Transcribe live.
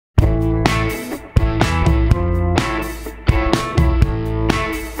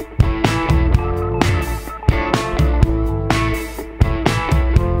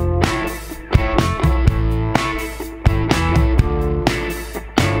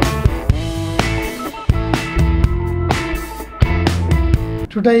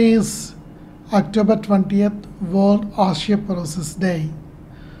Today is October 20th, World Osteoporosis Day.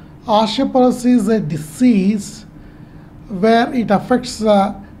 Osteoporosis is a disease where it affects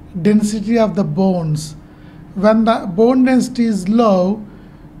the density of the bones. When the bone density is low,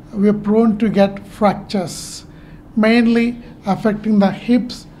 we are prone to get fractures, mainly affecting the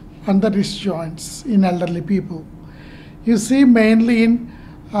hips and the wrist joints in elderly people. You see mainly in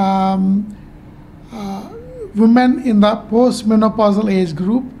women in the postmenopausal age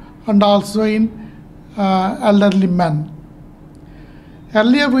group and also in elderly men.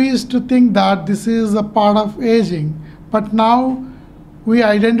 Earlier we used to think that this is a part of aging, but now we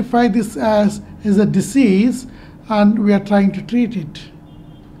identify this as a disease and we are trying to treat it.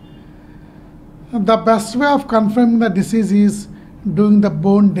 The best way of confirming the disease is doing the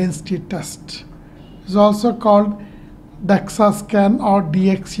bone density test. It's also called DEXA scan or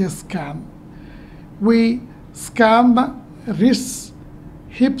DXA scan. We scan the wrists,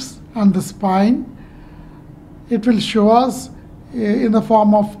 hips and the spine. It will show us in the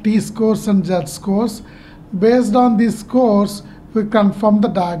form of T-scores and Z-scores. Based on these scores, we confirm the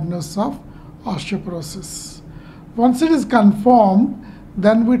diagnosis of osteoporosis. Once it is confirmed,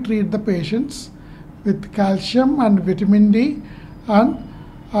 then we treat the patients with calcium and vitamin D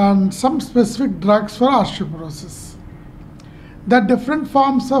and some specific drugs for osteoporosis. There are different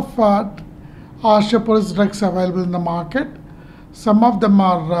forms of osteoporosis drugs available in the market. Some of them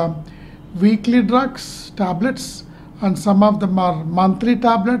are weekly drugs, tablets, and some of them are monthly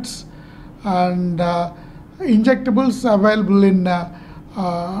tablets, and injectables available in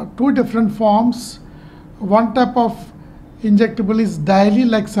two different forms. One type of injectable is daily,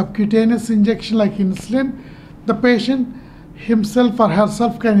 like subcutaneous injection like insulin. The patient himself or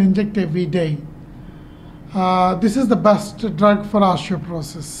herself can inject every day. This is the best drug for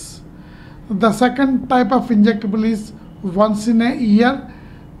osteoporosis. The second type of injectable is once in a year.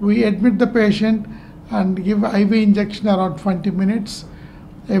 We admit the patient and give IV injection around 20 minutes.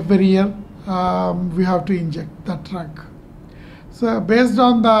 Every year we have to inject that drug. So based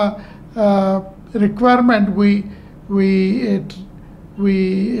on the requirement, we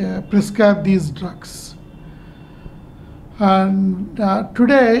prescribe these drugs. And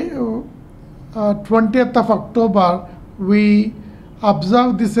today, 20th of October, we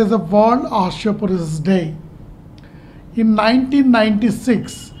observe this as a World Osteoporosis Day. In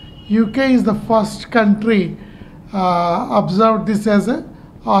 1996, UK is the first country observed this as a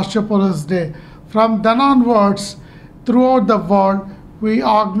Osteoporosis Day. From then onwards, throughout the world, we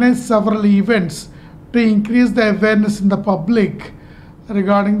organize several events to increase the awareness in the public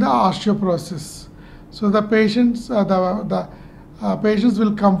regarding the osteoporosis. So the patients, patients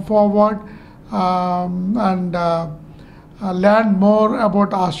will come forward and learn more about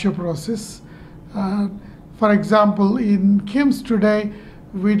osteoporosis. For example, in KIMS today,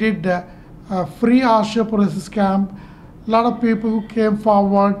 we did a free osteoporosis camp. A lot of people came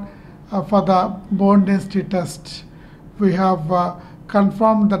forward for the bone density test. We have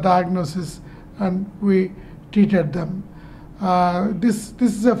confirmed the diagnosis and we treated them. This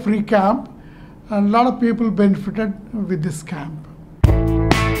is a free camp, and a lot of people benefited with this camp.